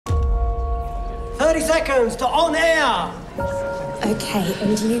30 seconds to on air. Okay,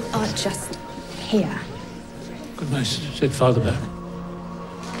 and you are just here. Good night. Sit farther back.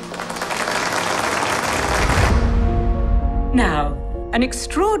 Now, an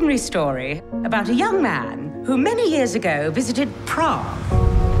extraordinary story about a young man who many years ago visited Prague.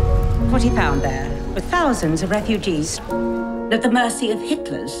 What he found there were thousands of refugees at the mercy of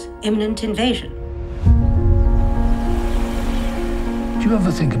Hitler's imminent invasion. Do you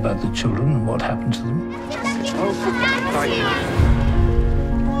ever think about the children and what happened to them?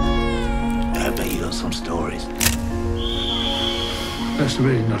 I bet you got some stories. That's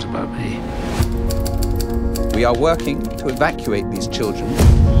really not about me. We are working to evacuate these children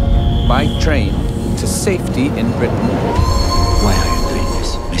by train to safety in Britain. Why are you doing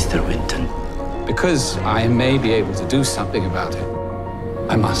this, Mr. Winton? Because I may be able to do something about it.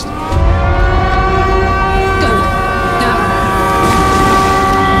 I must.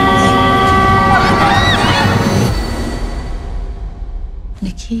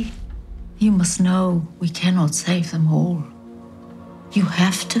 Nikki, you must know we cannot save them all. You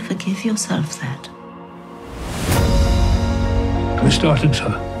have to forgive yourself that. I started, so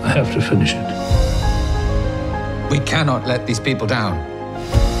I have to finish it. We cannot let these people down.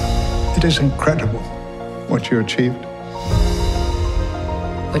 It is incredible what you achieved.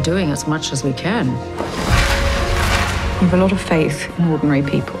 We're doing as much as we can. You have a lot of faith in ordinary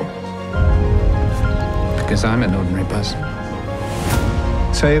people. Because I'm an ordinary person.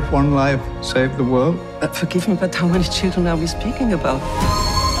 Save one life, save the world. Forgive me, but how many children are we speaking about?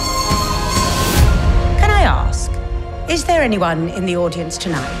 Can I ask, is there anyone in the audience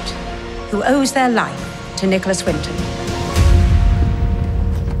tonight who owes their life to Nicholas Winton?